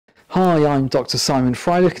Hi, I'm Dr. Simon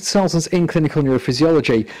Fryder, consultant in clinical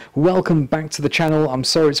neurophysiology. Welcome back to the channel. I'm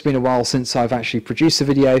sorry it's been a while since I've actually produced a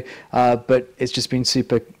video, but it's just been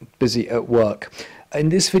super busy at work. In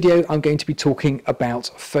this video, I'm going to be talking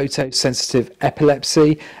about photosensitive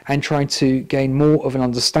epilepsy and trying to gain more of an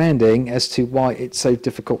understanding as to why it's so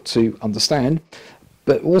difficult to understand,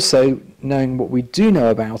 but also knowing what we do know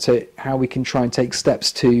about it, how we can try and take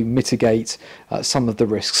steps to mitigate some of the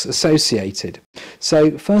risks associated.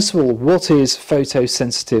 So first of all, what is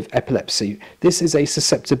photosensitive epilepsy? This is a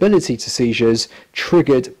susceptibility to seizures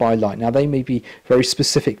triggered by light. Now they may be very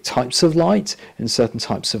specific types of light in certain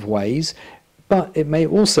types of ways, but it may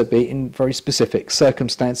also be in very specific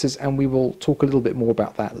circumstances, and we will talk a little bit more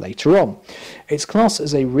about that later on. It's classed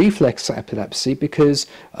as a reflex epilepsy because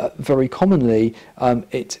very commonly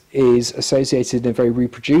it is associated in a very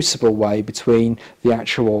reproducible way between the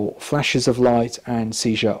actual flashes of light and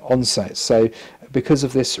seizure onset. So because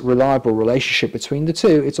of this reliable relationship between the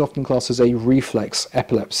two, it's often classed as a reflex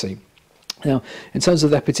epilepsy. Now, in terms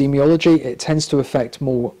of epidemiology, it tends to affect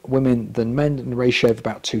more women than men in a ratio of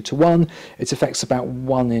about 2 to 1. It affects about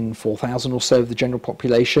 1 in 4,000 or so of the general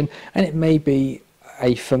population, and it may be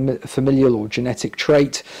a familial or genetic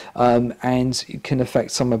trait, and it can affect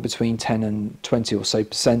somewhere between 10 and 20 or so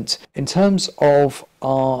 %. In terms of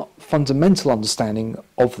our fundamental understanding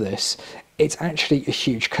of this, it's actually a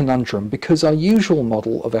huge conundrum because our usual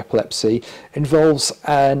model of epilepsy involves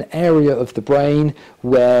an area of the brain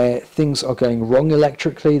where things are going wrong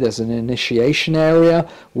electrically. There's an initiation area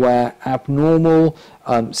where abnormal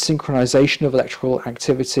synchronization of electrical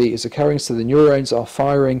activity is occurring, so the neurons are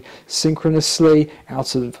firing synchronously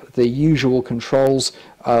out of the usual controls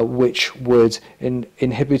which would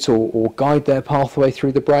inhibit or guide their pathway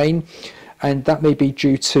through the brain. And that may be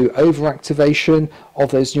due to overactivation of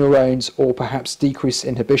those neurons or perhaps decreased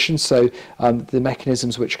inhibition. So the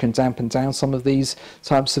mechanisms which can dampen down some of these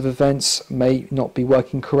types of events may not be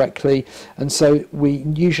working correctly. And so we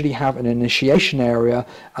usually have an initiation area,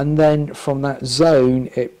 and then from that zone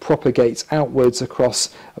it propagates outwards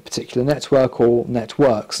across a particular network or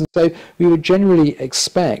networks. And so we would generally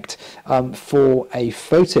expect for a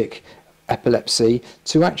photic epilepsy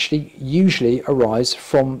to actually usually arise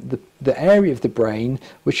from the area of the brain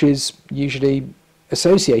which is usually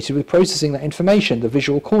associated with processing that information, the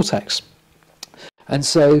visual cortex. And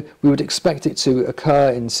so we would expect it to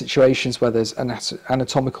occur in situations where there's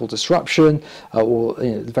anatomical disruption or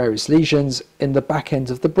various lesions in the back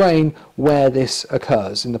end of the brain where this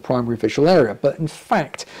occurs in the primary visual area. But in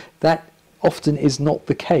fact, that often is not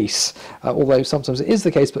the case, although sometimes it is the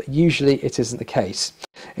case, but usually it isn't the case.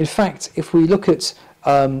 In fact, if we look at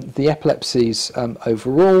the epilepsies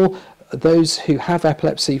overall, those who have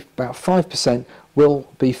epilepsy, about 5% will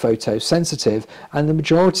be photosensitive, and the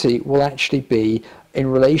majority will actually be in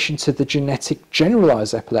relation to the genetic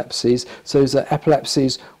generalized epilepsies. So those are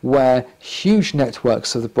epilepsies where huge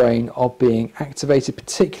networks of the brain are being activated,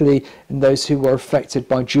 particularly in those who were affected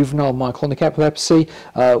by juvenile myoclonic epilepsy,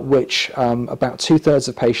 which about 2/3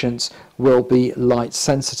 of patients will be light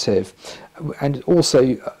sensitive. And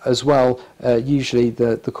also as well, usually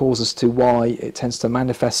the cause as to why it tends to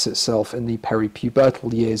manifest itself in the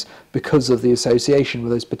peripubertal years because of the association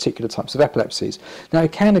with those particular types of epilepsies. Now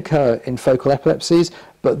it can occur in focal epilepsies,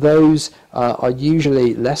 but those are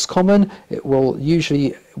usually less common. It will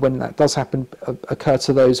usually, when that does happen, occur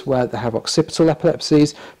to those where they have occipital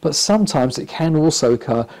epilepsies, but sometimes it can also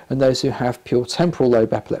occur in those who have pure temporal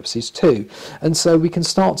lobe epilepsies too. And so we can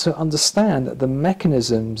start to understand that the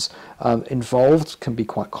mechanisms involved can be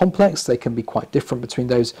quite complex. They can be quite different between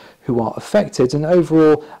those who are affected, and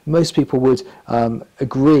overall most people would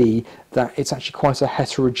agree that it's actually quite a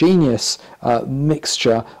heterogeneous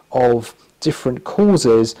mixture of different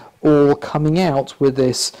causes all coming out with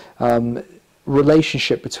this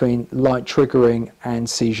relationship between light triggering and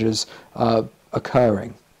seizures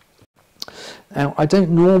occurring. Now, I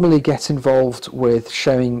don't normally get involved with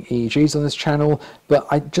showing EEGs on this channel, but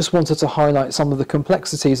I just wanted to highlight some of the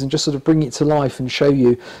complexities and just sort of bring it to life and show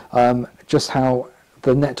you just how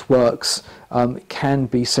the networks can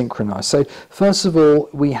be synchronized. So first of all,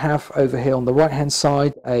 we have over here on the right hand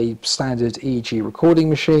side a standard EEG recording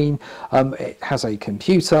machine. It has a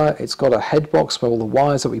computer, it's got a head box where all the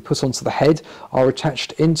wires that we put onto the head are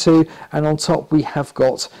attached into, and on top we have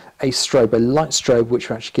got a strobe, a light strobe, which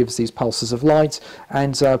actually gives these pulses of light,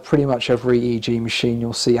 and pretty much every EEG machine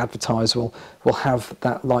you'll see advertised will have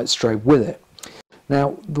that light strobe with it.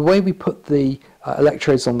 Now, the way we put the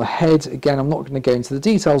electrodes on the head, again, I'm not going to go into the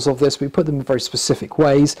details of this, we put them in very specific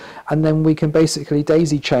ways, and then we can basically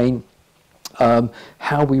daisy chain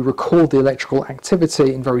how we record the electrical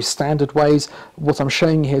activity in very standard ways. What I'm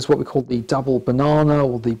showing you here is what we call the double banana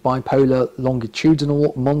or the bipolar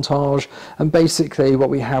longitudinal montage, and basically what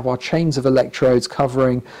we have are chains of electrodes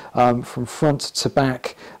covering from front to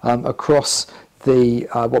back across the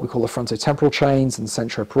what we call the frontotemporal chains and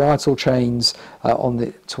centroparietal chains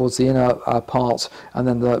towards the inner part, and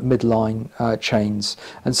then the midline chains.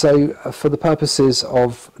 And so for the purposes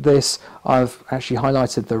of this, I've actually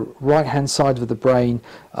highlighted the right hand side of the brain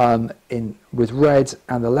with red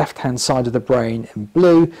and the left hand side of the brain in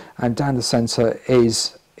blue, and down the center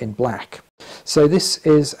is in black. So this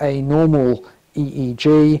is a normal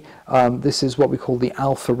EEG. This is what we call the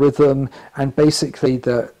alpha rhythm, and basically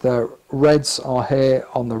the reds are here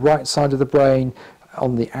on the right side of the brain,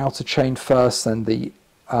 on the outer chain first, then the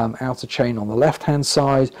outer chain on the left hand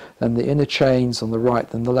side, then the inner chains on the right,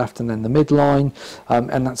 then the left, and then the midline,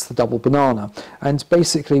 and that's the double banana. And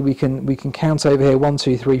basically we can count over here 1,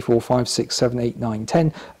 2, 3, 4, 5, 6, 7, 8, 9,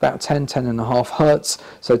 10, about 10.5 hertz,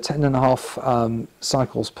 so 10.5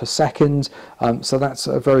 cycles per second. So that's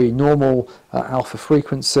a very normal alpha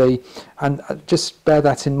frequency, and just bear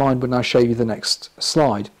that in mind when I show you the next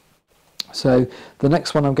slide. So the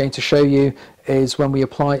next one I'm going to show you is when we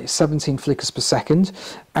apply 17 flickers per second,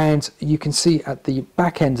 and you can see at the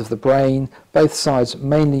back end of the brain, both sides,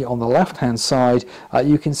 mainly on the left hand side,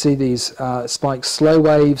 you can see these spike slow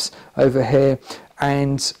waves over here,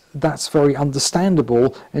 and that's very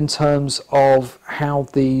understandable in terms of how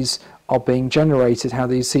these are being generated, how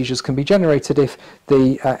these seizures can be generated if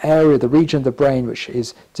the area, the region of the brain which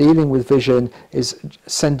is dealing with vision is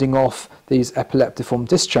sending off these epileptiform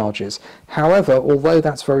discharges. However, although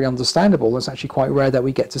that's very understandable, it's actually quite rare that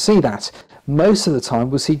we get to see that. Most of the time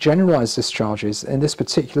we'll see generalized discharges. In this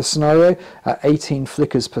particular scenario, at 18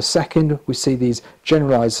 flickers per second, we see these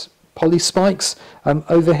generalized polyspikes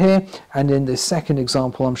over here, and in this second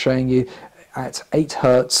example I'm showing you, at 8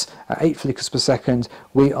 hertz, at 8 flickers per second,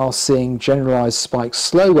 we are seeing generalized spike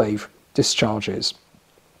slow wave discharges.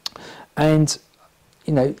 And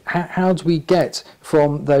you know, how do we get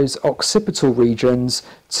from those occipital regions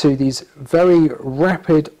to these very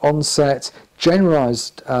rapid onset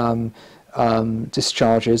generalized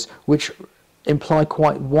discharges, which imply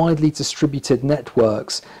quite widely distributed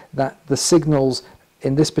networks, that the signals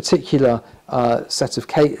in this particular set of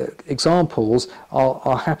examples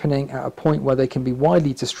are happening at a point where they can be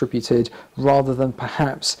widely distributed rather than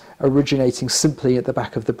perhaps originating simply at the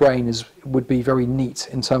back of the brain, as would be very neat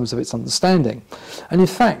in terms of its understanding. And in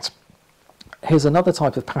fact, here's another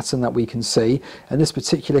type of pattern that we can see. In this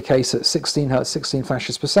particular case, at 16 hertz, 16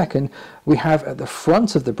 flashes per second, we have at the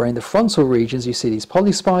front of the brain, the frontal regions, you see these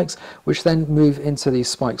polyspikes, which then move into these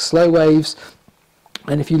spike slow waves.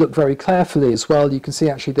 And if you look very carefully as well, you can see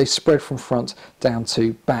actually they spread from front down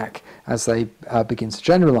to back as they begin to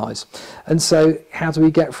generalize. And so how do we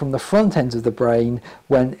get from the front end of the brain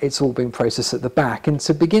when it's all being processed at the back? And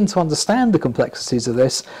to begin to understand the complexities of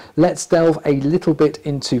this, let's delve a little bit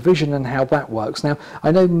into vision and how that works. Now,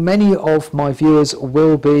 I know many of my viewers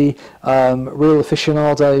will be real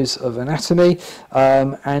aficionados of anatomy,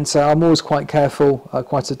 and so I'm always quite careful,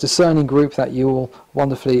 quite a discerning group that you all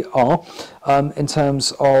wonderfully are, in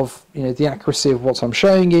terms of the accuracy of what I'm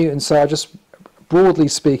showing you. And so I just, broadly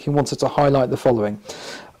speaking, wanted to highlight the following.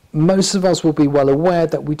 Most of us will be well aware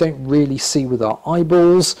that we don't really see with our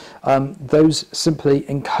eyeballs. Those simply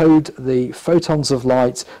encode the photons of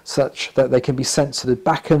light such that they can be sent to the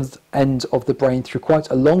back end of the brain through quite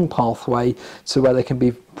a long pathway to where they can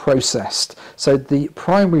be processed. So the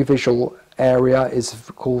primary visual area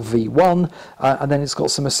is called V1, and then it's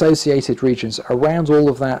got some associated regions around all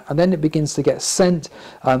of that, and then it begins to get sent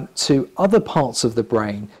to other parts of the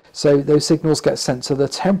brain. So those signals get sent to the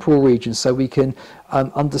temporal region so we can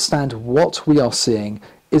understand what we are seeing.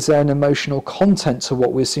 Is there an emotional content to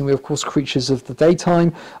what we're seeing? We're of course creatures of the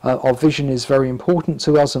daytime. Our vision is very important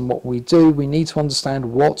to us and what we do. We need to understand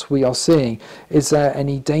what we are seeing. Is there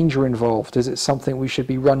any danger involved? Is it something we should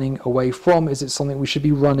be running away from? Is it something we should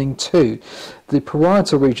be running to? The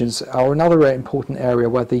parietal regions are another important area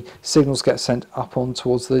where the signals get sent up on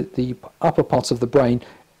towards the upper part of the brain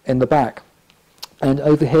in the back. And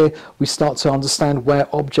over here we start to understand where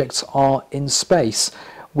objects are in space.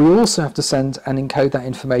 We also have to send and encode that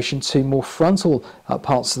information to more frontal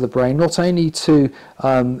parts of the brain, not only to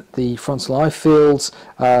the frontal eye fields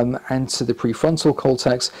and to the prefrontal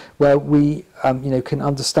cortex, where we can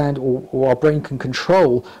understand, or our brain can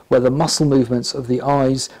control where the muscle movements of the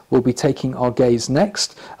eyes will be taking our gaze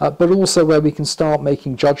next, but also where we can start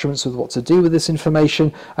making judgments with what to do with this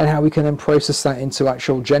information and how we can then process that into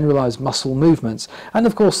actual generalized muscle movements. And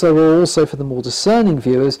of course there are also, for the more discerning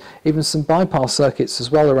viewers, even some bypass circuits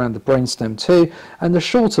as well around the brainstem too. And the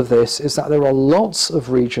short of this is that there are lots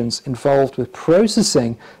of regions involved with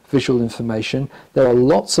processing visual information. There are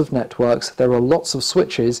lots of networks, there are lots of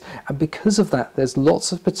switches, and because of that there's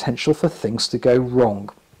lots of potential for things to go wrong.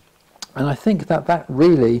 And I think that that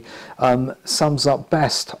really sums up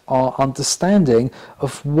best our understanding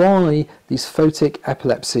of why these photic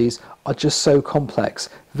epilepsies are just so complex.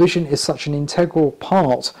 Vision is such an integral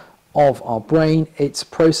part of our brain, it's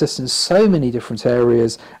processed in so many different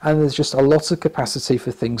areas, and there's just a lot of capacity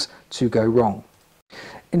for things to go wrong.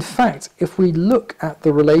 In fact, if we look at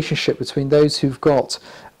the relationship between those who've got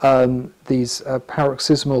these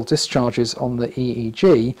paroxysmal discharges on the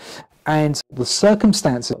EEG and the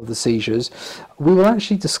circumstances of the seizures, we will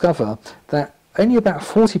actually discover that only about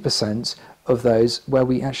 40% of those where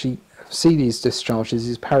we actually see these discharges,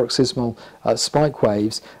 these paroxysmal spike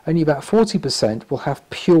waves, only about 40% will have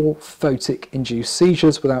pure photic induced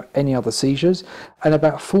seizures without any other seizures, and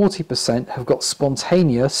about 40% have got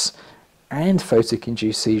spontaneous and photic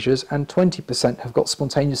induced seizures, and 20% have got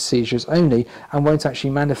spontaneous seizures only and won't actually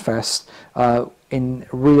manifest in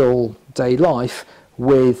real day life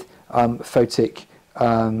with photic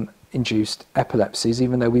induced epilepsies,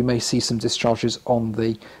 even though we may see some discharges on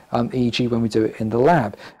the EEG when we do it in the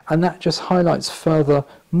lab. And that just highlights further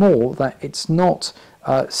more that it's not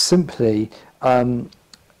simply an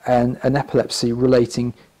epilepsy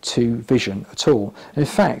relating to vision at all. In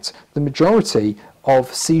fact, the majority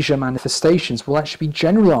of seizure manifestations will actually be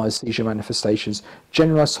generalized seizure manifestations,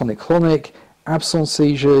 generalized tonic-clonic, absence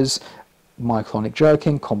seizures, myoclonic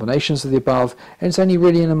jerking, combinations of the above, and it's only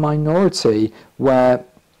really in a minority where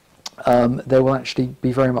they will actually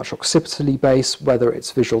be very much occipitally based, whether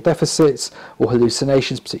it's visual deficits or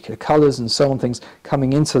hallucinations, particular colours and so on, things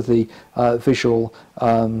coming into the visual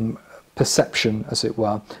perception, as it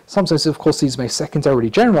were. Sometimes, of course, these may secondarily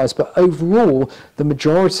generalize, but overall, the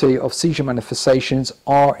majority of seizure manifestations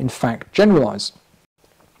are in fact generalized.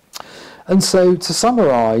 And so, to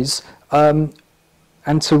summarize,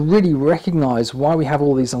 and to really recognize why we have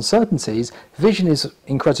all these uncertainties, vision is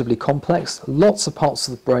incredibly complex, lots of parts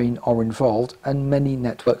of the brain are involved, and many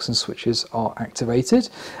networks and switches are activated,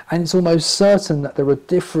 and it's almost certain that there are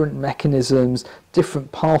different mechanisms,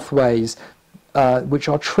 different pathways which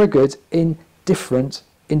are triggered in different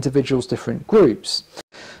individuals, different groups.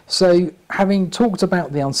 So, having talked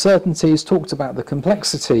about the uncertainties, talked about the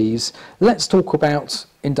complexities, let's talk about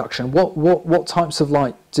induction. What types of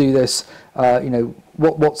light do this?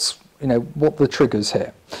 What the triggers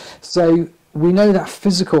here. So we know that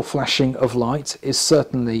physical flashing of light is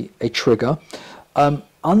certainly a trigger.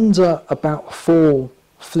 Under about 4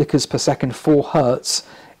 flickers per second, 4 hertz,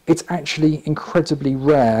 it's actually incredibly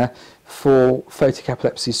rare for photic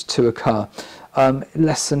epilepsies to occur,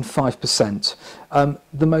 less than 5%.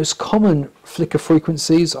 The most common flicker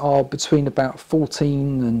frequencies are between about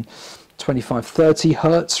 14 and 25, 30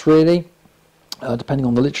 hertz really, depending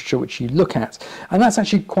on the literature which you look at. And that's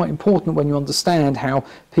actually quite important when you understand how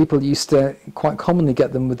people used to quite commonly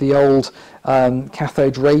get them with the old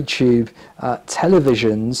cathode ray tube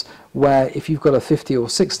televisions, where if you've got a 50 or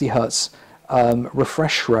 60 hertz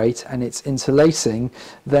refresh rate and it's interlacing,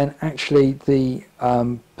 then actually the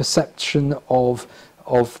perception of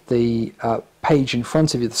the page in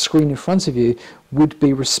front of you, the screen in front of you, would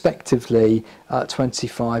be respectively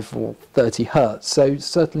 25 or 30 hertz. So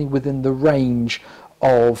certainly within the range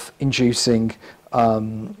of inducing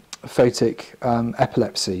photic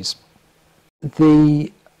epilepsies.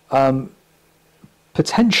 The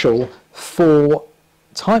potential for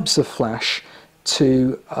types of flash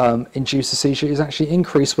to induce a seizure is actually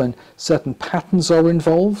increased when certain patterns are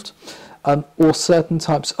involved, or certain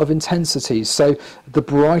types of intensities. So the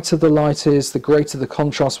brighter the light is, the greater the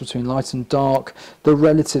contrast between light and dark, the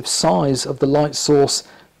relative size of the light source,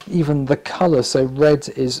 even the colour. So red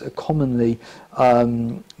is commonly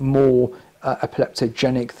more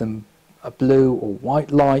epileptogenic than a blue or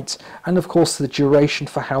white light, and of course the duration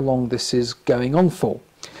for how long this is going on for.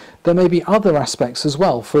 There may be other aspects as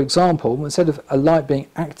well. For example, instead of a light being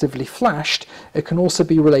actively flashed, it can also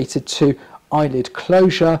be related to eyelid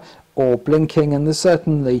closure or blinking, and there's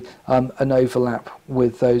certainly an overlap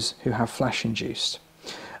with those who have flash induced.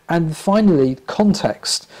 And finally,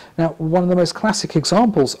 context. Now, one of the most classic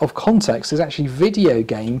examples of context is actually video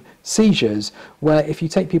game seizures, where if you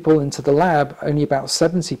take people into the lab, only about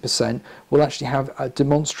 70% will actually have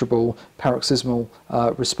demonstrable paroxysmal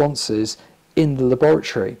responses in the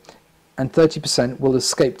laboratory, and 30% will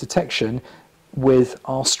escape detection with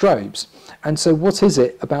our strobes. And so what is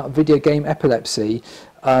it about video game epilepsy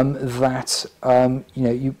that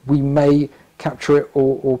we may capture it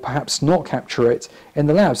or perhaps not capture it in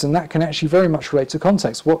the labs? And that can actually very much relate to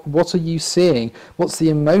context. What are you seeing? What's the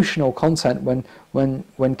emotional content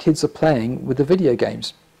when kids are playing with the video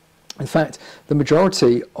games? In fact, the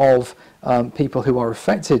majority of people who are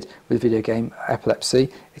affected with video game epilepsy,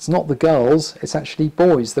 it's not the girls, it's actually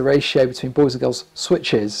boys. The ratio between boys and girls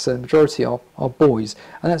switches, so the majority are boys.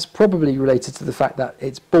 And that's probably related to the fact that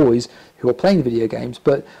it's boys who are playing video games,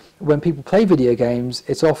 but when people play video games,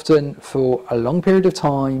 it's often for a long period of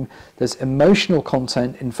time. There's emotional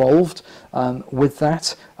content involved with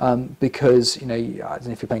that because, I don't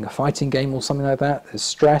know if you're playing a fighting game or something like that, there's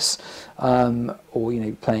stress, or,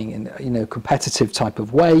 playing in a competitive type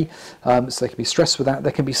of way. So there can be stress with that.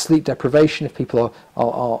 There can be sleep deprivation if people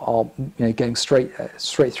are going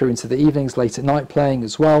straight through into the evenings, late at night playing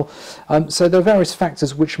as well. So there are various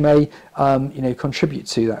factors which may contribute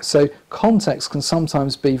to that. So context can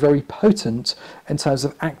sometimes be very potent in terms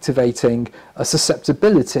of activating a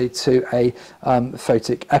susceptibility to a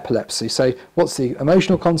photic epilepsy. So what's the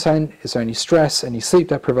emotional content? Is there any stress, any sleep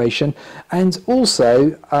deprivation? And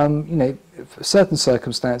also, for certain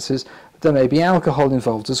circumstances, there may be alcohol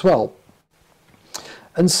involved as well.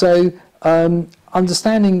 And so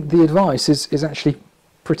understanding the advice is actually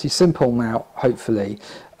pretty simple now, hopefully.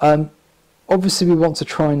 Obviously, we want to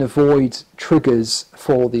try and avoid triggers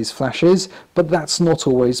for these flashes, but that's not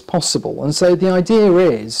always possible. And so the idea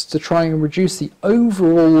is to try and reduce the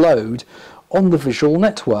overall load on the visual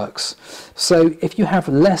networks. So if you have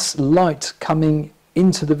less light coming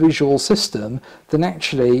into the visual system, then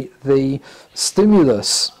actually the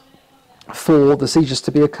stimulus for the seizures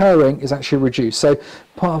to be occurring is actually reduced. So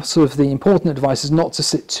part of the important advice is not to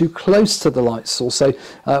sit too close to the light source. So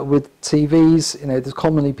with TVs,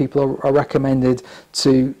 commonly people are recommended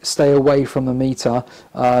to stay away from the meter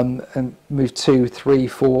and move 2, 3,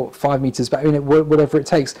 4, 5 meters back, whatever it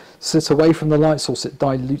takes. Sit away from the light source, it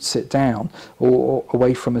dilutes it down, or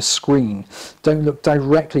away from a screen. Don't look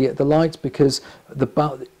directly at the light, because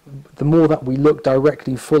the more that we look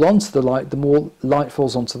directly full onto the light, the more light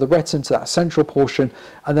falls onto the retina, to that central portion,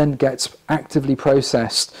 and then gets actively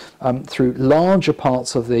processed through larger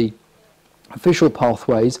parts of the visual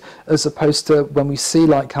pathways, as opposed to when we see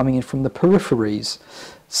light coming in from the peripheries.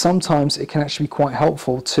 Sometimes it can actually be quite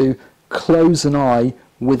helpful to close an eye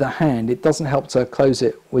with a hand. It doesn't help to close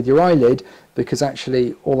it with your eyelid, because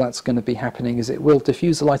actually all that's going to be happening is it will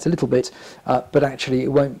diffuse the light a little bit, but actually it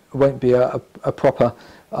won't be a proper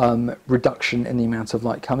reduction in the amount of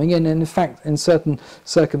light coming in. And in fact, in certain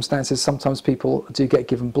circumstances, sometimes people do get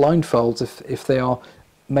given blindfolds if they are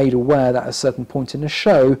made aware that at a certain point in a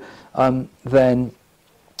show, then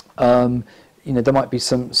there might be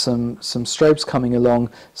some strobes coming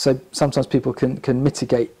along. So sometimes people can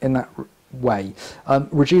mitigate in that way.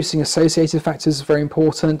 Reducing associated factors is very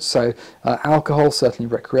important. So alcohol, certainly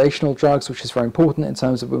recreational drugs, which is very important in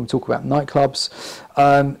terms of when we talk about nightclubs.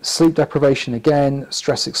 Sleep deprivation, again,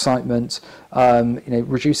 stress, excitement,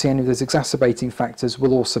 reducing any of those exacerbating factors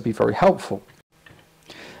will also be very helpful.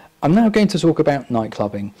 I'm now going to talk about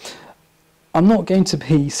nightclubbing. I'm not going to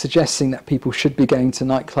be suggesting that people should be going to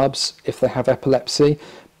nightclubs if they have epilepsy,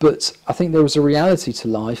 but I think there is a reality to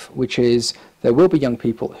life, which is there will be young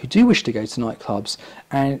people who do wish to go to nightclubs,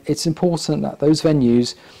 and it's important that those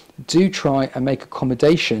venues do try and make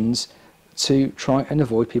accommodations to try and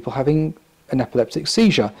avoid people having an epileptic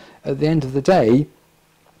seizure. At the end of the day,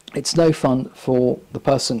 it's no fun for the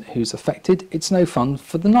person who's affected. It's no fun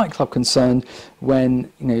for the nightclub concerned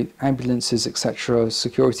when ambulances, etc.,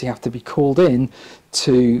 security have to be called in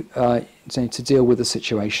to deal with the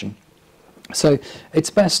situation. So it's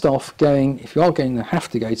best off going, if you are going to have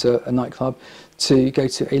to go to a nightclub, to go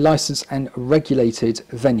to a licensed and regulated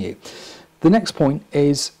venue. The next point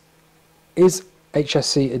is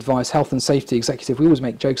HSE advice, health and safety executive. We always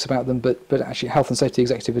make jokes about them, but actually health and safety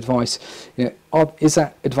executive advice, is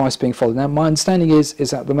that advice being followed? Now, my understanding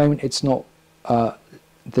is at the moment it's not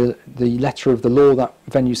the letter of the law that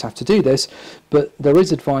venues have to do this, but there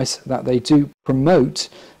is advice that they do promote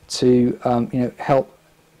to help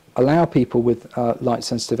allow people with light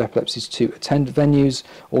sensitive epilepsies to attend venues,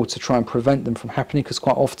 or to try and prevent them from happening, because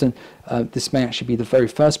quite often this may actually be the very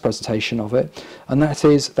first presentation of it, and that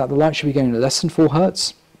is that the light should be going at less than 4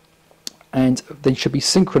 Hertz, and they should be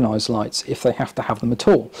synchronized lights if they have to have them at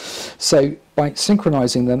all. So by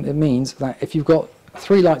synchronizing them, it means that if you've got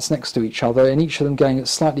 3 lights next to each other and each of them going at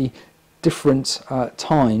slightly different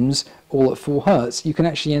times, all at 4 Hertz, you can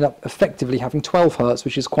actually end up effectively having 12 Hertz,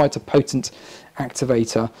 which is quite a potent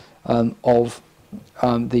activator of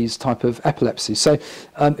these type of epilepsy. So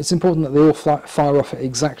it's important that they all fire off at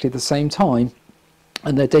exactly the same time,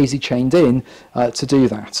 and they're daisy chained in to do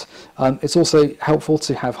that. It's also helpful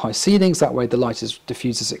to have high ceilings, that way the light is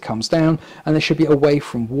diffused as it comes down, and they should be away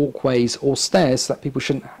from walkways or stairs so that people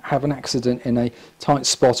shouldn't have an accident in a tight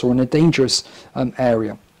spot or in a dangerous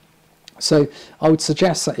area. So I would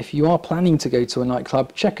suggest that if you are planning to go to a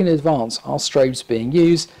nightclub, check in advance, are strobes being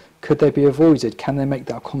used? Could they be avoided? Can they make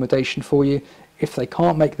that accommodation for you? If they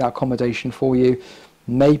can't make that accommodation for you,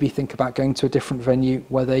 maybe think about going to a different venue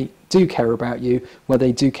where they do care about you, where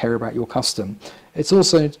they do care about your custom. It's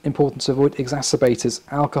also important to avoid exacerbators,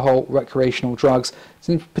 alcohol, recreational drugs.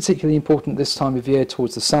 It's particularly important this time of year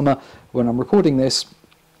towards the summer when I'm recording this.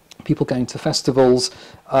 People going to festivals,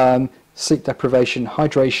 sleep deprivation,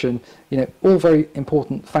 hydration, all very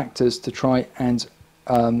important factors to try and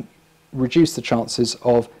reduce the chances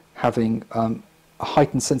of having a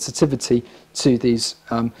heightened sensitivity to these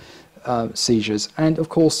seizures. And of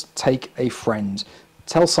course, take a friend.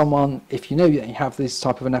 Tell someone, if you know that you have this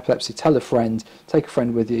type of an epilepsy, tell a friend, take a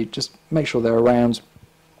friend with you, just make sure they're around,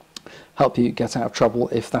 help you get out of trouble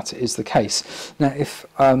if that is the case. Now, if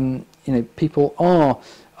people are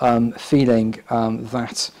feeling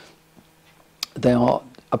that they are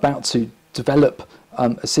about to develop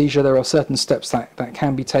a seizure, there are certain steps that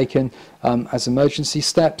can be taken as emergency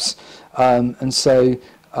steps, and so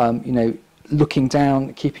looking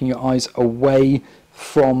down, keeping your eyes away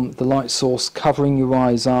from the light source, covering your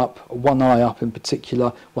eyes up, one eye up in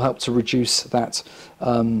particular, will help to reduce that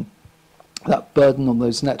that burden on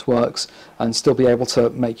those networks and still be able to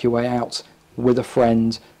make your way out with a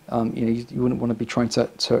friend. You wouldn't want to be trying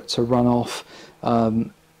to run off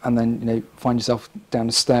and then find yourself down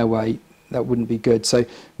a stairway. That wouldn't be good. So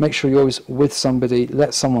make sure you're always with somebody,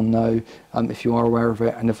 let someone know if you are aware of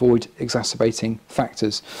it, and avoid exacerbating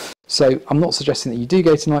factors. So I'm not suggesting that you do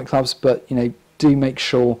go to nightclubs, but do make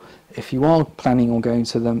sure if you are planning on going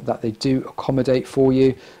to them that they do accommodate for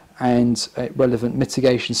you and relevant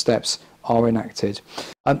mitigation steps are enacted.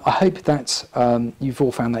 I hope that you've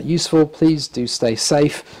all found that useful. Please do stay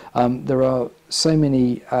safe. There are so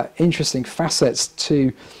many interesting facets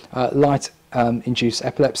to light-induced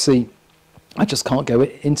epilepsy. I just can't go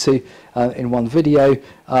into in one video,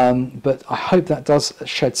 but I hope that does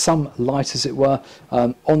shed some light, as it were,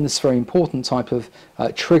 on this very important type of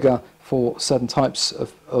trigger for certain types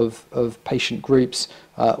of patient groups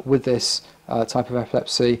with this type of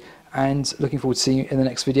epilepsy, and looking forward to seeing you in the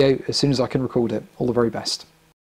next video as soon as I can record it. All the very best.